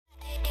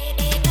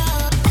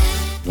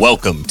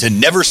Welcome to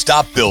Never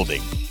Stop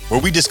Building, where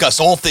we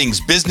discuss all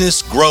things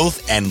business,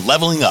 growth, and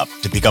leveling up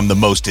to become the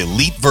most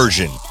elite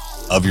version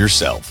of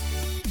yourself.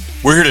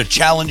 We're here to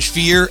challenge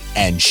fear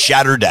and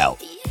shatter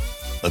doubt.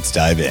 Let's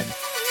dive in.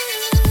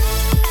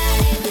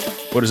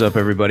 What is up,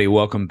 everybody?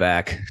 Welcome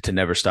back to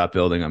Never Stop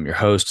Building. I'm your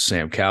host,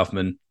 Sam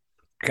Kaufman.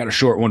 Got a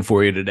short one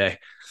for you today.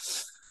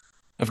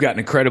 I've got an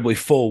incredibly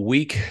full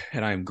week,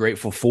 and I am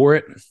grateful for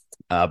it.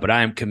 But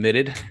I am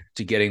committed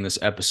to getting this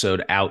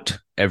episode out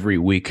every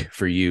week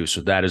for you.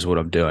 So that is what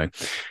I'm doing.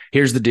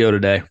 Here's the deal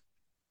today.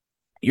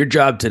 Your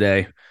job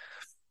today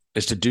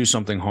is to do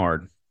something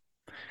hard.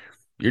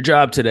 Your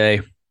job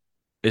today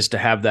is to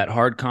have that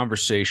hard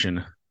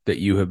conversation that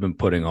you have been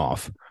putting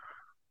off.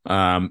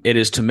 It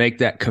is to make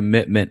that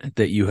commitment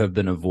that you have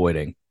been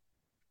avoiding.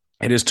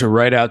 It is to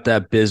write out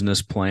that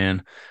business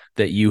plan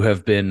that you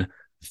have been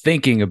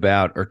thinking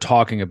about or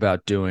talking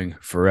about doing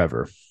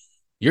forever.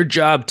 Your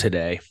job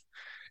today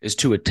is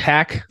to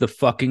attack the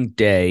fucking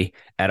day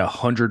at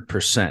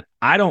 100%.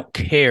 I don't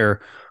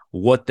care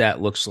what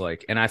that looks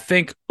like. And I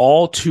think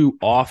all too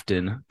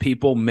often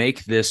people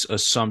make this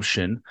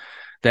assumption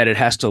that it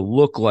has to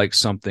look like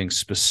something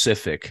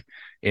specific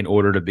in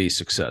order to be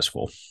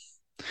successful.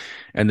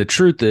 And the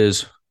truth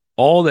is,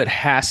 all that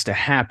has to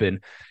happen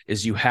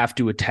is you have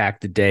to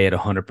attack the day at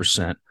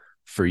 100%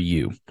 for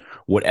you,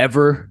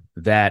 whatever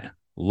that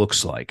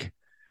looks like.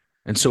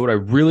 And so what I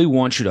really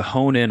want you to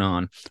hone in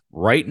on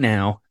right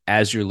now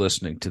as you're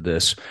listening to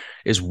this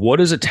is, what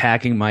does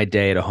attacking my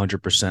day at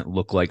 100%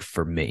 look like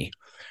for me?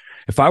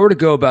 If I were to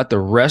go about the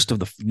rest of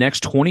the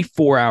next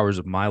 24 hours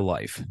of my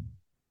life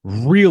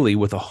really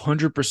with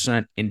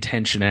 100%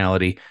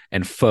 intentionality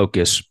and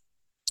focus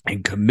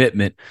and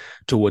commitment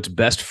to what's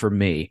best for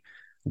me,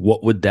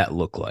 what would that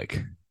look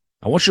like?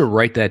 I want you to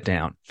write that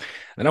down,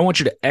 and I want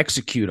you to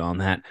execute on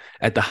that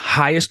at the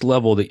highest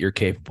level that you're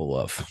capable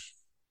of.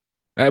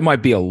 It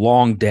might be a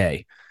long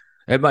day.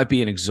 It might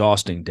be an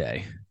exhausting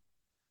day.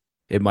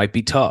 It might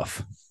be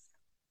tough.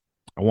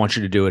 I want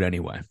you to do it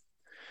anyway.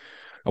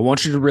 I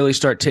want you to really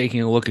start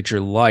taking a look at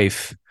your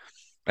life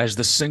as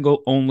the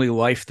single only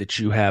life that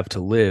you have to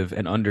live,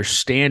 and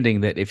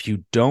understanding that if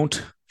you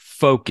don't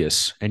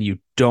focus and you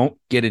don't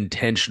get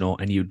intentional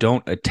and you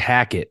don't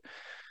attack it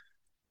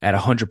at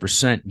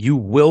 100%, you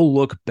will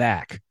look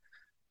back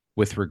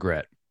with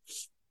regret.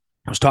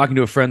 I was talking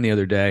to a friend the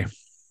other day,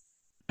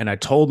 and I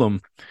told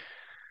him,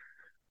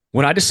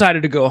 when I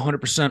decided to go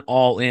 100%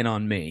 all in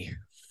on me,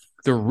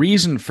 the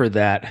reason for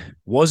that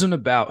wasn't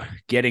about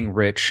getting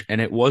rich, and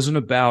it wasn't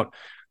about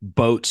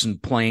boats and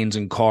planes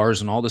and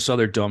cars and all this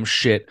other dumb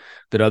shit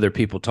that other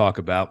people talk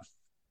about,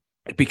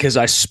 because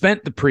I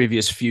spent the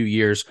previous few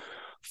years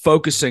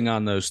focusing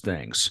on those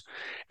things.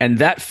 And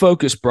that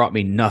focus brought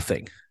me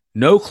nothing,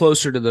 no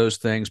closer to those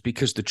things,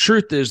 because the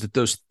truth is that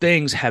those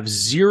things have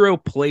zero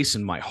place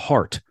in my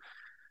heart.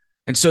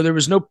 And so there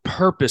was no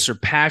purpose or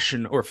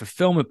passion or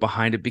fulfillment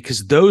behind it,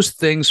 because those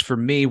things for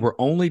me were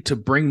only to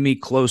bring me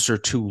closer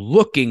to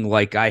looking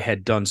like I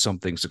had done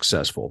something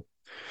successful.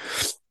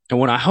 And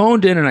when I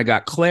honed in and I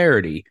got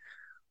clarity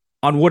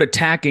on what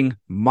attacking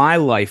my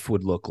life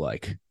would look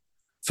like,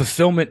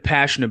 fulfillment,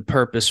 passion, and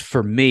purpose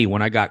for me,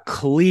 when I got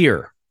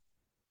clear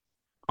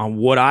on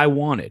what I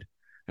wanted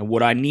and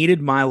what I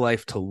needed my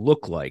life to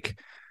look like,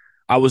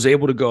 I was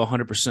able to go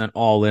 100%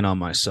 all in on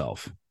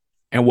myself.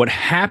 And what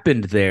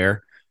happened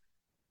there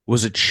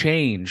was a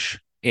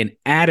change in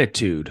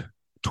attitude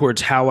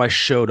towards how I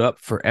showed up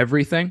for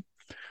everything,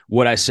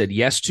 what I said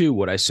yes to,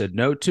 what I said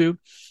no to,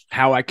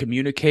 how I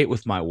communicate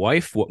with my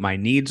wife, what my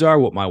needs are,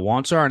 what my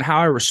wants are, and how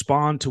I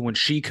respond to when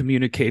she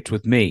communicates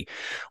with me,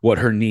 what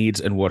her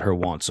needs and what her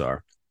wants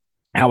are.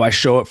 How I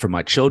show up for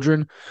my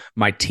children,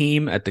 my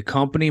team at the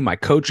company, my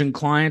coaching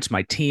clients,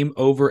 my team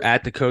over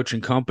at the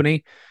coaching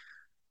company.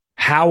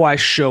 How I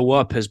show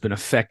up has been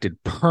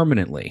affected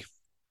permanently,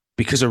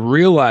 because I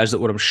realize that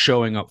what I'm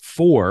showing up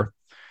for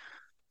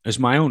is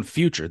my own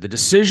future. The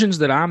decisions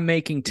that I'm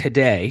making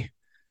today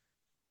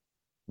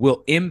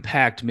will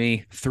impact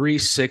me 3,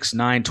 6,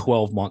 9,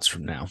 12 months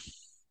from now.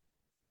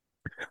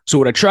 So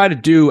what I try to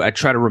do, I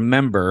try to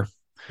remember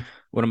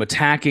when I'm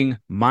attacking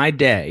my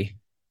day,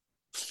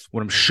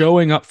 when I'm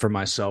showing up for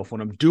myself,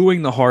 when I'm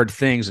doing the hard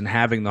things and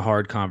having the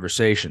hard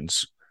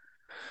conversations,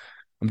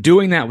 I'm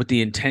doing that with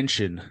the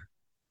intention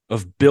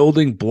of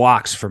building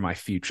blocks for my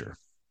future,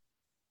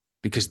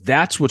 because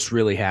that's what's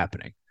really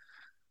happening.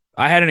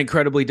 I had an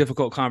incredibly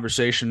difficult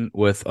conversation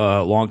with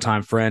a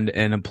longtime friend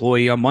and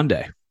employee on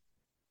Monday.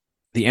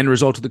 The end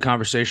result of the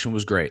conversation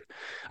was great.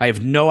 I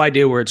have no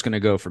idea where it's going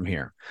to go from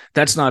here.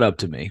 That's not up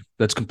to me.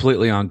 That's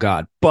completely on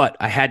God. But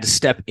I had to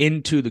step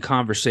into the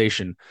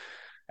conversation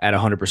at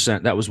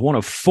 100%. That was one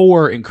of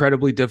 4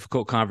 incredibly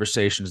difficult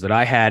conversations that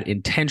I had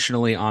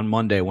intentionally on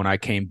Monday when I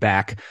came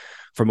back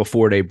from a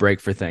 4-day break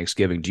for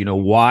Thanksgiving. Do you know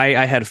why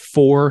I had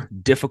 4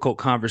 difficult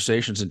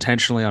conversations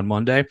intentionally on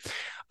Monday?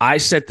 I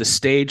set the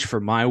stage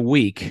for my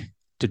week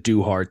to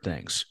do hard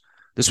things.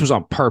 This was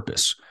on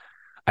purpose.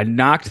 I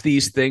knocked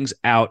these things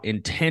out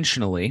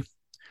intentionally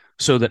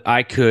so that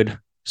I could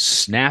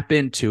snap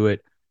into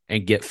it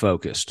and get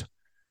focused.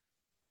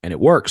 And it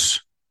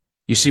works.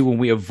 You see, when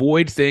we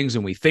avoid things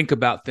and we think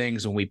about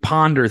things and we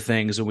ponder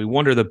things and we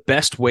wonder the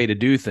best way to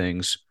do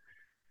things,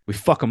 we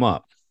fuck them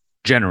up,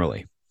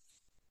 generally. I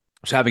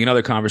was having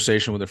another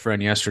conversation with a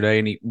friend yesterday,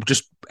 and he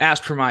just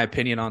asked for my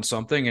opinion on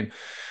something. And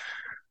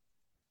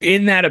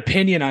in that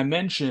opinion, I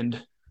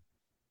mentioned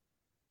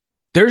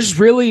there's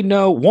really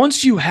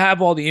once you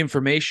have all the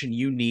information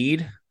you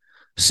need,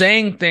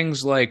 saying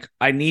things like,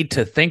 I need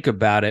to think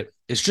about it,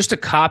 is just a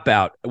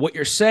cop-out. What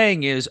you're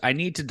saying is, I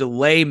need to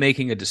delay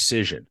making a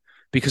decision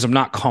because I'm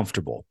not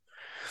comfortable.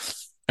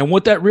 And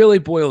what that really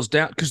boils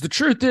down, because the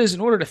truth is,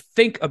 in order to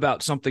think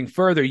about something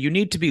further, you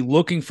need to be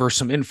looking for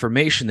some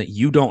information that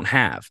you don't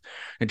have.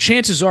 And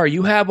chances are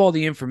you have all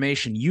the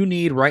information you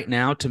need right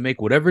now to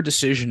make whatever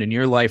decision in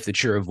your life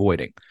that you're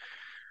avoiding.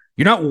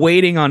 You're not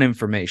waiting on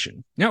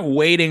information. You're not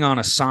waiting on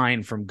a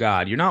sign from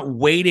God. You're not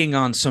waiting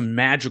on some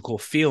magical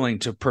feeling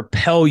to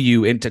propel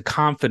you into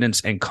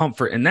confidence and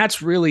comfort. And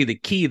that's really the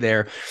key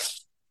there.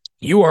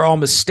 You are all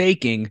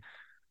mistaking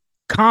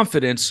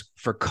confidence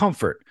for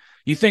comfort.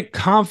 You think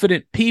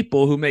confident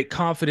people who make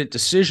confident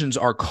decisions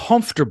are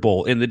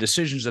comfortable in the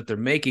decisions that they're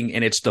making,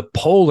 and it's the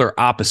polar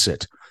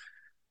opposite.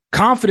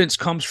 Confidence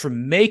comes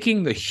from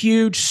making the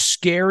huge,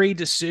 scary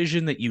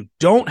decision that you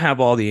don't have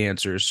all the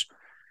answers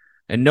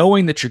and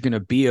knowing that you're going to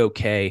be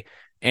okay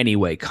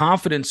anyway.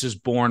 Confidence is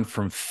born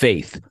from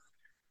faith.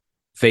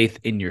 Faith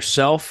in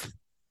yourself,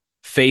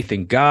 faith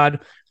in God,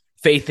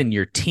 faith in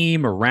your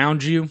team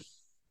around you.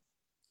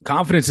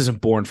 Confidence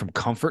isn't born from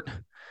comfort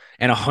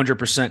and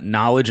 100%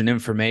 knowledge and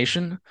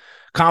information.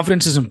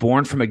 Confidence isn't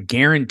born from a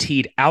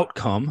guaranteed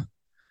outcome.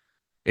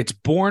 It's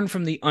born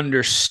from the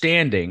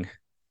understanding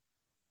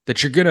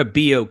that you're going to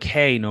be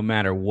okay no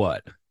matter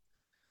what.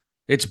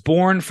 It's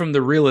born from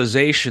the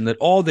realization that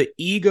all the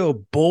ego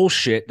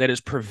bullshit that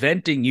is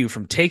preventing you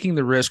from taking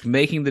the risk,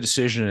 making the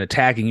decision, and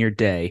attacking your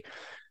day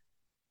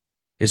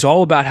is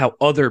all about how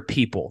other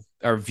people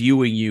are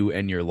viewing you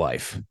and your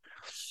life.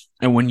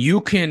 And when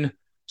you can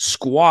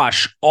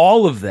squash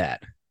all of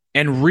that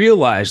and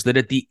realize that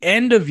at the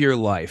end of your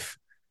life,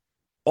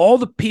 all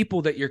the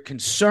people that you're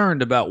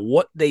concerned about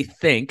what they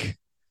think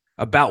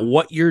about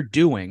what you're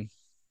doing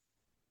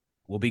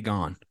will be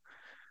gone.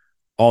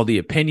 All the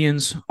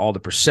opinions, all the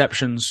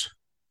perceptions,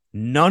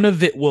 none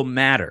of it will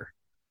matter.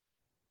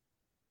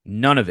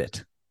 None of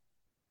it.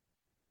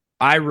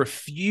 I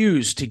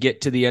refuse to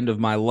get to the end of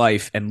my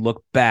life and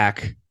look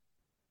back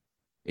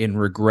in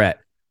regret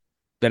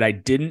that I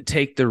didn't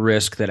take the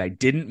risk, that I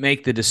didn't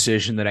make the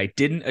decision, that I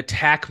didn't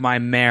attack my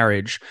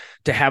marriage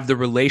to have the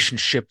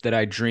relationship that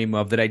I dream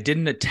of, that I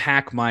didn't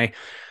attack my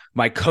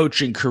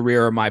coaching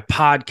career or my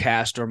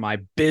podcast or my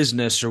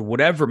business or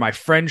whatever, my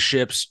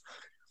friendships.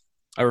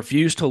 I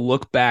refuse to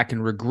look back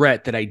and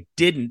regret that I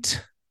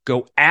didn't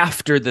go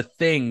after the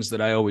things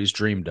that I always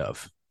dreamed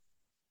of.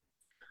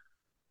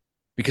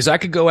 Because I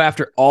could go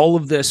after all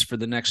of this for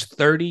the next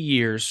 30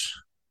 years,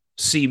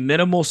 see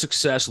minimal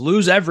success,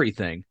 lose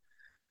everything,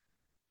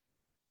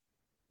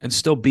 and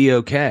still be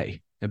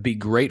okay and be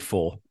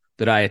grateful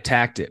that I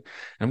attacked it. And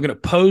I'm going to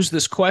pose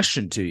this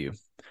question to you.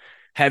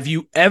 Have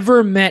you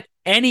ever met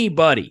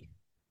anybody,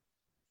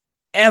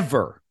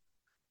 ever,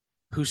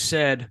 who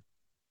said,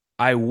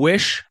 I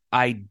wish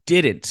I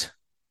didn't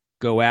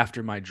go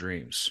after my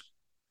dreams?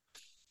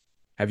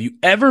 Have you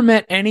ever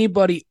met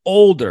anybody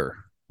older,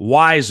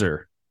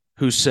 wiser,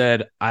 who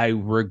said, I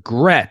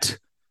regret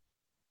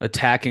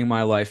attacking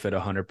my life at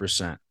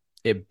 100%?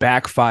 It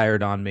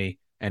backfired on me,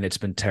 and it's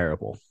been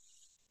terrible.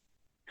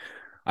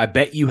 I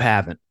bet you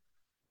haven't.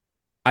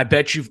 I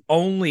bet you've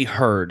only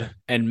heard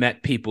and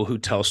met people who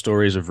tell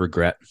stories of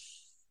regret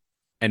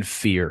and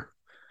fear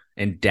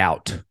and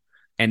doubt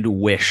and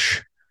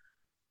wish.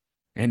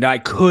 And I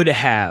could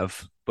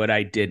have, but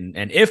I didn't.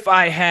 And if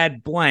I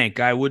had blank,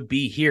 I would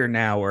be here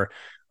now. Or,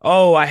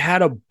 oh, I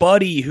had a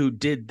buddy who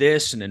did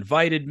this and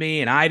invited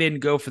me and I didn't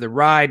go for the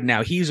ride.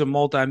 Now he's a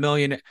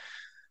multimillionaire.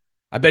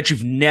 I bet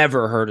you've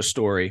never heard a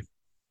story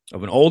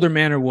of an older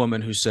man or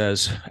woman who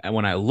says, and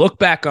when I look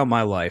back on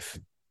my life,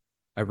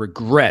 I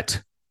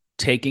regret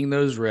taking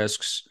those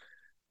risks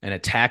and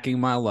attacking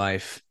my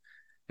life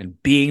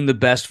and being the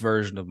best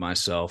version of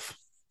myself.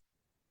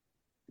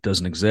 It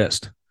doesn't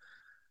exist.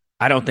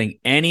 I don't think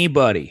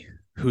anybody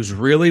who's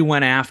really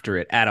went after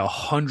it at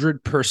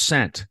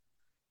 100%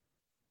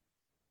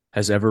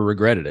 has ever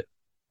regretted it.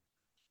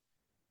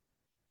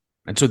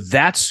 And so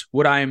that's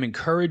what I am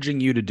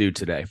encouraging you to do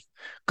today.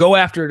 Go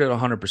after it at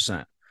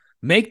 100%.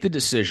 Make the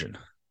decision.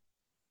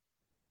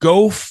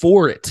 Go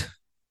for it.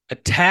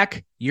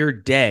 Attack your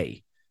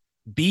day.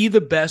 Be the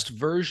best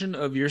version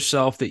of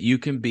yourself that you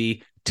can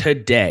be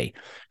today.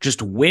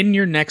 Just win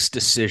your next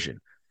decision.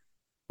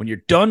 When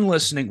you're done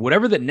listening,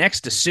 whatever the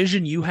next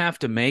decision you have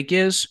to make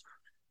is,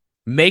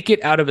 make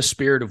it out of a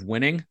spirit of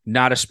winning,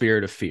 not a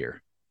spirit of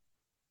fear.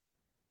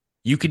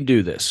 You can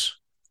do this.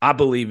 I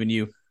believe in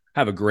you.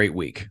 Have a great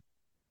week.